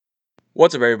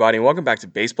What's up, everybody, and welcome back to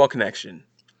Baseball Connection.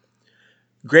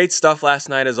 Great stuff last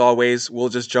night, as always. We'll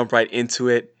just jump right into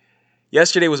it.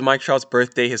 Yesterday was Mike Trout's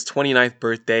birthday, his 29th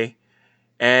birthday,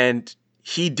 and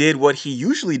he did what he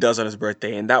usually does on his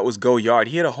birthday, and that was go yard.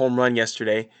 He hit a home run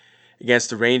yesterday against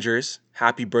the Rangers.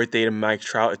 Happy birthday to Mike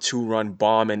Trout, a 2-run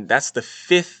bomb, and that's the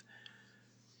fifth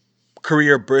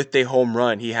career birthday home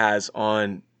run he has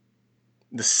on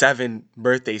the 7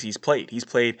 birthdays he's played. He's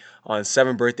played on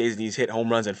 7 birthdays, and he's hit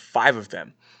home runs in 5 of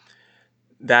them.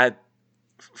 That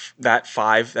that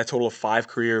total of 5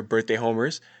 career birthday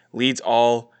homers leads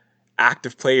all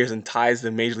active players and ties the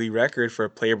major league record for a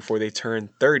player before they turn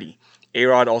 30.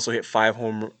 A-Rod also hit 5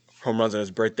 home runs on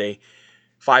his birthday,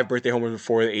 5 birthday homers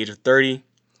before the age of 30.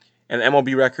 And the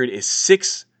MLB record is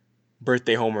 6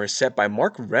 birthday homers set by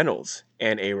Mark Reynolds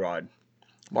and A-Rod.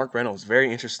 Mark Reynolds,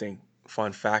 very interesting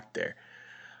fun fact there.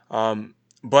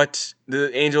 But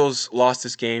the Angels lost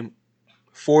this game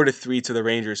 4-3 to the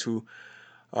Rangers, who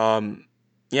um,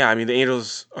 the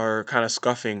Angels are kind of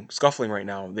scuffling right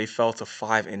now. They fell to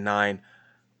 5-9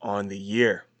 on the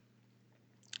year.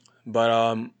 But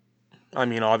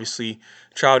obviously,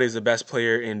 Trout is the best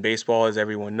player in baseball, as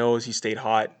everyone knows. He stayed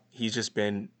hot. He's just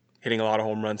been hitting a lot of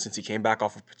home runs since he came back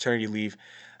off of paternity leave.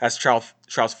 That's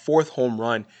Trout's fourth home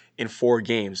run in 4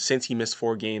 games since he missed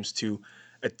 4 games to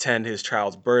attend his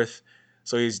child's birth.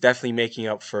 So he's definitely making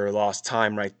up for lost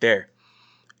time right there.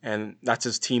 And that's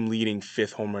his team leading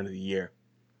fifth home run of the year.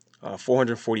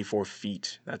 444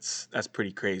 feet. That's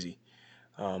pretty crazy.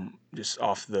 Just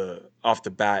off the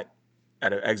bat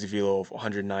at an exit velo of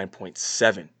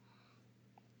 109.7.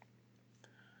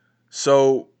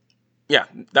 So yeah,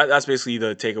 that's basically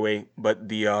the takeaway. But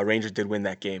the Rangers did win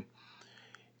that game.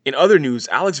 In other news,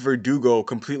 Alex Verdugo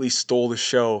completely stole the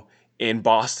show in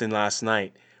Boston last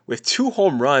night with 2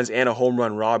 home runs and a home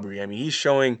run robbery. I mean, he's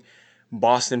showing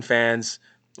Boston fans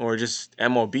or just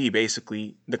MLB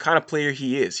basically the kind of player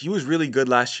he is. He was really good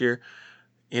last year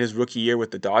in his rookie year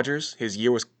with the Dodgers. His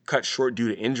year was cut short due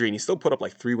to injury, and he still put up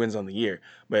like 3 wins on the year.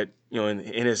 But in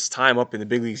his time up in the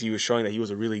big leagues, he was showing that he was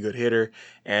a really good hitter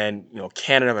and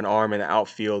cannon of an arm in the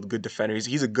outfield, good defender.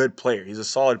 He's a good player. He's a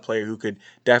solid player who could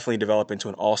definitely develop into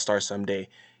an all-star someday,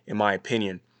 in my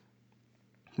opinion.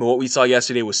 But what we saw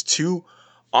yesterday was 2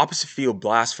 opposite field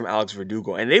blasts from Alex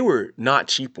Verdugo, and they were not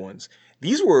cheap ones.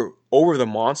 These were over the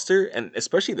monster, and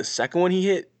especially the second one he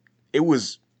hit, it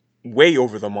was way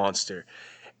over the monster.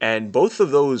 And both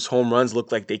of those home runs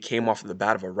looked like they came off of the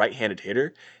bat of a right-handed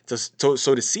hitter. So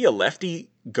to see a lefty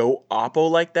go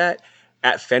oppo like that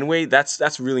at Fenway,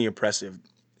 that's really impressive.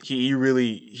 He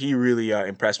really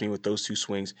impressed me with those 2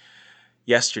 swings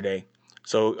yesterday.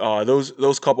 So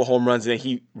those couple home runs, and then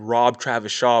he robbed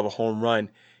Travis Shaw of a home run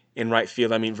in right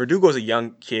field. I mean, Verdugo's a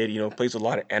young kid, plays with a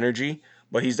lot of energy,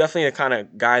 but he's definitely the kind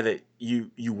of guy that you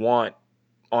want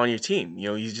on your team.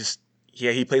 He's just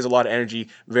he plays a lot of energy,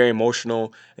 very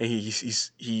emotional, and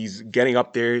he's getting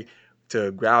up there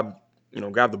to grab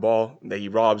the ball that he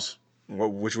robs,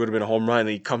 which would have been a home run. And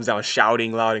he comes down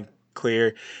shouting loud and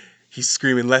clear. He's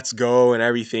screaming "Let's go" and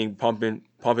everything, pumping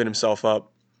himself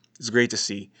up. It's great to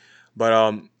see. But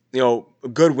a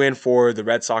good win for the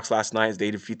Red Sox last night as they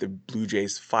defeat the Blue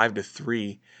Jays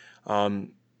 5-3.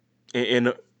 Um, in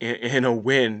a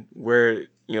win where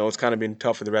it's kind of been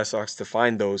tough for the Red Sox to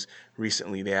find those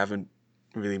recently. They haven't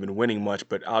really been winning much,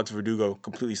 but Alex Verdugo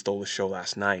completely stole the show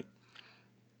last night.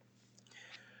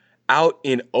 Out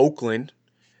in Oakland,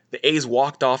 the A's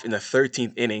walked off in the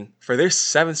 13th inning for their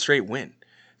 7th straight win,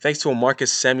 thanks to a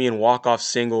Marcus Semien walk-off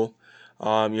single.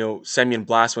 Semien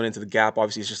blast went into the gap.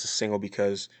 Obviously, it's just a single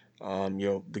because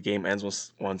the game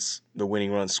ends once the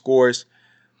winning run scores.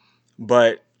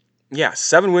 But yeah,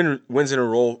 7 wins in a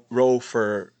row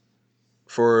for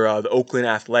the Oakland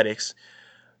Athletics.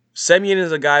 Semien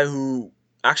is a guy who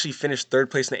actually finished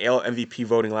third place in the AL MVP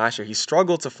voting last year. He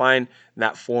struggled to find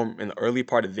that form in the early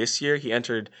part of this year. He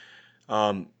entered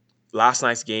um, last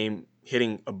night's game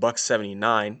hitting a buck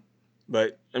 79.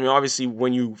 But I mean, obviously,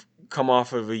 when you come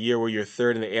off of a year where you're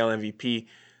third in the AL MVP,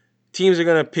 teams are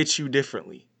gonna pitch you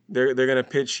differently. They're gonna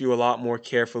pitch you a lot more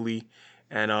carefully,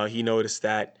 and he noticed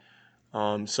that.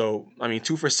 So, I mean,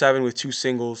 2 for 7 with 2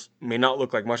 singles may not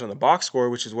look like much on the box score,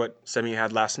 which is what Semien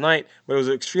had last night, but it was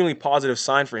an extremely positive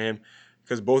sign for him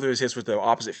because both of his hits were to the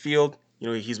opposite field.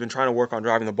 He's been trying to work on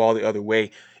driving the ball the other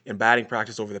way in batting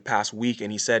practice over the past week,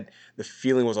 and he said the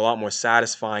feeling was a lot more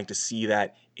satisfying to see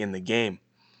that in the game.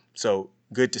 So,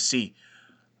 good to see.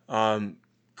 Um,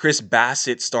 Chris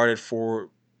Bassett started for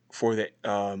the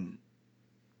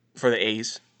for the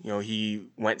A's. He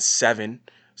went seven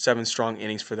strong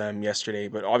innings for them yesterday.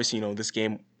 But obviously, this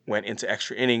game went into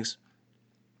extra innings.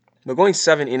 But going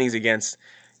 7 innings against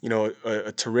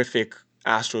a terrific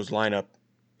Astros lineup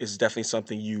is definitely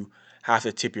something you have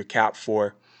to tip your cap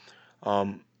for.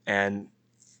 And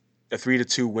a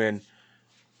 3-2 win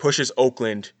pushes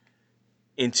Oakland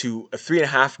into a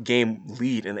 3.5 game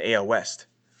lead in the AL West.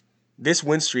 This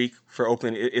win streak for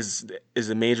Oakland is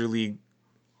the major league's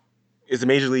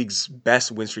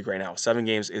best win streak right now. 7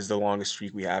 games is the longest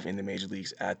streak we have in the major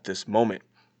leagues at this moment.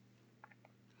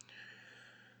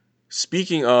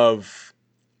 Speaking of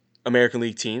American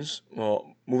League teams,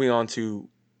 well, moving on to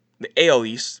the AL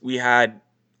East, we had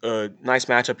a nice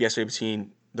matchup yesterday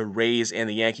between the Rays and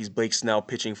the Yankees. Blake Snell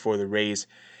pitching for the Rays,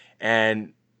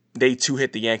 and they too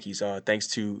hit the Yankees thanks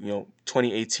to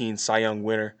 2018 Cy Young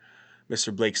winner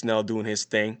Mr. Blake Snell doing his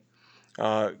thing.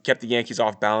 Kept the Yankees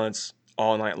off balance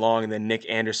all night long, and then Nick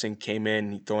Anderson came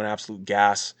in, he throwing absolute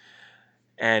gas,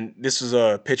 and this was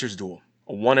a pitcher's duel,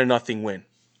 a 1-0 win,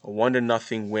 a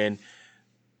 1-0 win.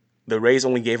 The Rays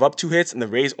only gave up 2 hits, and the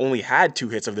Rays only had 2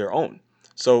 hits of their own.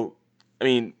 So, I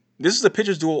mean, this is a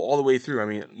pitcher's duel all the way through. I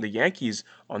mean, the Yankees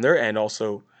on their end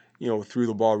also, threw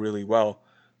the ball really well,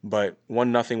 but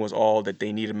 1-0 was all that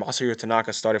they needed. Masahiro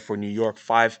Tanaka started for New York,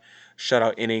 5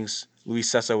 shutout innings.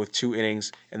 Luis Cessa with 2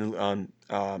 innings, and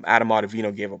Adam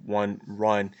Ottavino gave up 1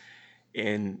 run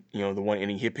in the 1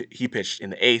 inning he pitched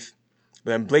in the 8th.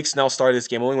 But then Blake Snell started this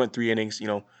game, only went 3 innings.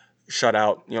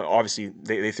 Shutout. Obviously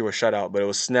they threw a shutout, but it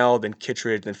was Snell, then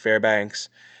Kittredge, then Fairbanks,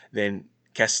 then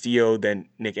Castillo, then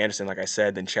Nick Anderson, like I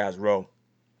said, then Chaz Rowe.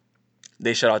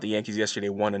 They shut out the Yankees yesterday,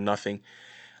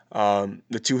 1-0.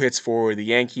 The 2 hits for the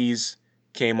Yankees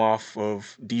came off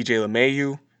of DJ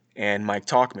LeMahieu and Mike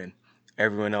Tauchman.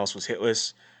 Everyone else was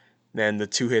hitless. Then the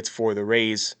 2 hits for the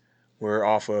Rays were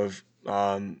off of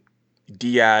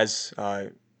Diaz,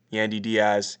 Yandy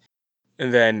Diaz,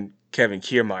 and then Kevin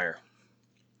Kiermaier.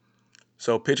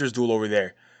 So pitchers duel over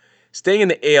there. Staying in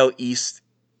the AL East,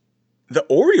 the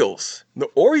Orioles. The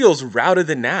Orioles routed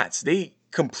the Nats. They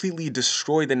completely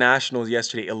destroyed the Nationals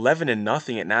yesterday,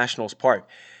 11-0 at Nationals Park.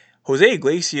 Jose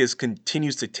Iglesias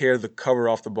continues to tear the cover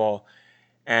off the ball.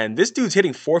 And this dude's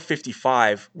hitting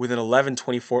 .455 with an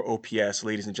 1124 OPS,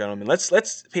 ladies and gentlemen.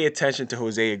 Let's pay attention to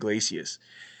Jose Iglesias.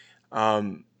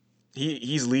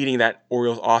 He's leading that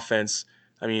Orioles offense.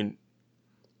 I mean,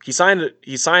 he signed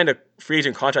a free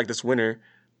agent contract this winter.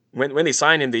 When they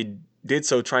signed him, they did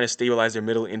so trying to stabilize their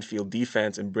middle infield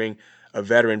defense and bring a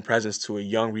veteran presence to a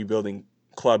young rebuilding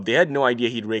club. They had no idea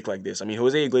he'd rake like this. I mean,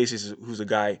 Jose Iglesias, who's a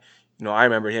guy, I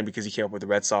remember him because he came up with the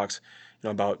Red Sox,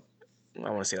 about, I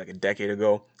want to say like a decade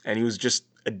ago, and he was just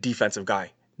a defensive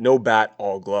guy. No bat,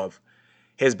 all glove.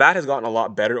 His bat has gotten a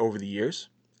lot better over the years.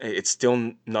 It's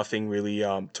still nothing really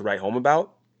to write home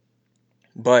about,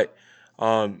 but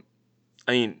I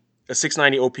mean, a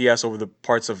 690 OPS over the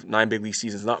parts of 9 big league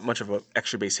seasons, not much of an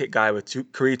extra base hit guy with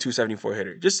career 274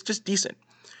 hitter. Just decent.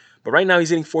 But right now he's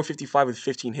hitting .455 with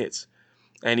 15 hits.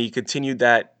 And he continued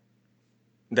that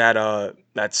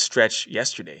stretch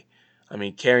yesterday. I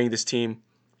mean, carrying this team,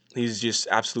 he's just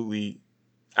absolutely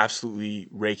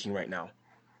raking right now.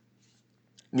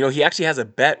 He actually has a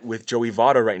bet with Joey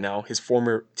Votto right now, his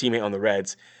former teammate on the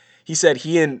Reds. He said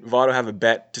he and Votto have a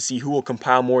bet to see who will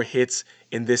compile more hits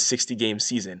in this 60-game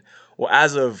season. Well,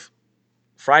 as of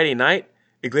Friday night,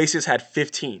 Iglesias had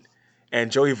 15,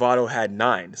 and Joey Votto had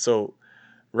 9. So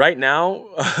right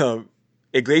now,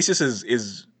 Iglesias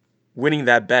is winning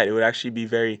that bet. It would actually be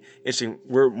very interesting.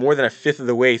 We're more than a fifth of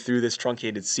the way through this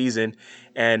truncated season,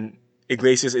 and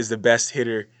Iglesias is the best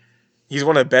hitter. He's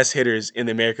one of the best hitters in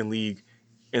the American League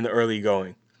in the early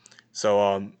going.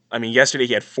 So, I mean, yesterday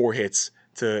he had 4 hits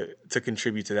to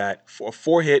contribute to that. A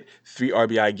 4-hit, 3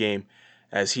 RBI game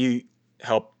as he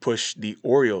helped push the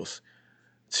Orioles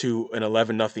to an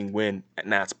 11-0 win at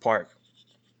Nats Park.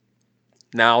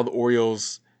 Now the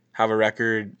Orioles have a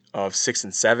record of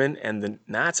 6-7, and the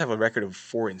Nats have a record of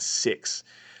 4-6.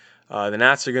 The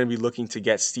Nats are going to be looking to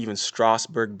get Steven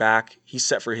Strasburg back. He's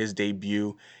set for his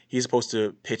debut. He's supposed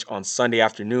to pitch on Sunday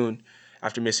afternoon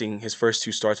after missing his first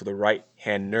 2 starts with a right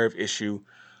hand nerve issue.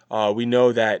 We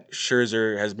know that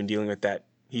Scherzer has been dealing with that.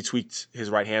 He tweaked his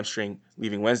right hamstring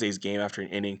leaving Wednesday's game after an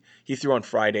inning. He threw on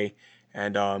Friday,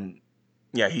 and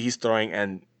he's throwing,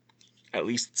 and at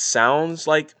least sounds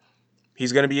like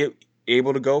he's going to be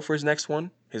able to go for his next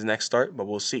start, but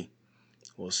we'll see.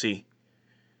 We'll see.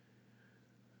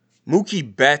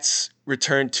 Mookie Betts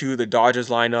returned to the Dodgers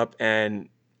lineup, and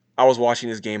I was watching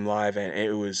this game live, and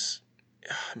it was,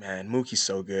 man, Mookie's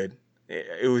so good.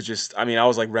 It was just, I mean, I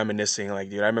was like reminiscing, like,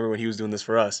 dude, I remember when he was doing this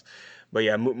for us. But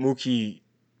yeah, Mookie,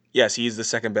 yes, he is the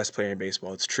second best player in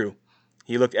baseball. It's true.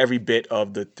 He looked every bit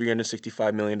of the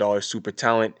 $365 million super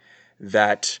talent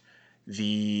that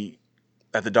the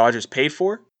Dodgers paid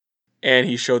for. and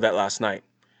he showed that last night.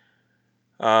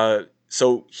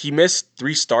 So he missed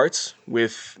 3 starts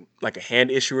with like a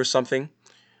hand issue or something,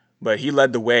 but he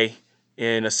led the way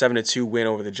in a 7-2 win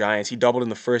over the Giants. He doubled in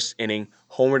the first inning,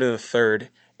 homered in the third,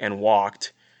 and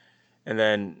walked. And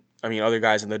then, I mean, other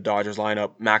guys in the Dodgers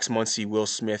lineup, Max Muncy, Will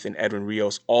Smith, and Edwin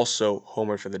Rios also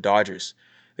homered for the Dodgers.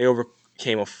 They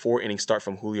overcame a 4-inning start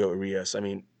from Julio Urias. I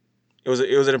mean, it was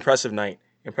an impressive night.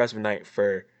 Impressive night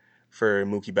for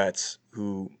Mookie Betts,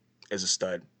 who is a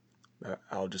stud.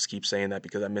 I'll just keep saying that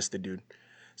because I missed the dude.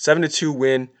 7-2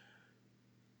 win.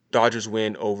 Dodgers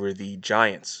win over the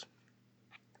Giants.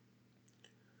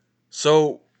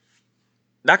 So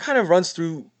that kind of runs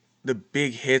through the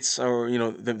big hits, or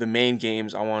the main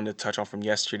games I wanted to touch on from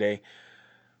yesterday.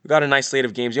 We got a nice slate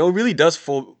of games. It really does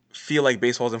feel like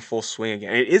baseball's in full swing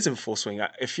again. It is in full swing.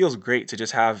 It feels great to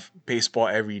just have baseball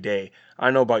every day. I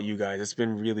don't know about you guys. It's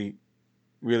been really,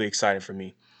 really exciting for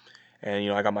me.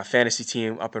 And I got my fantasy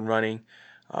team up and running.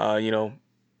 Uh, you know,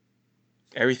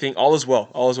 Everything, all is well.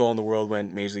 All is well in the world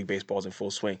when Major League Baseball is in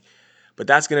full swing. But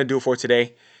that's gonna do it for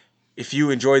today. If you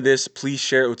enjoyed this, please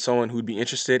share it with someone who'd be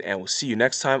interested, and we'll see you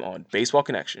next time on Baseball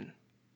Connection.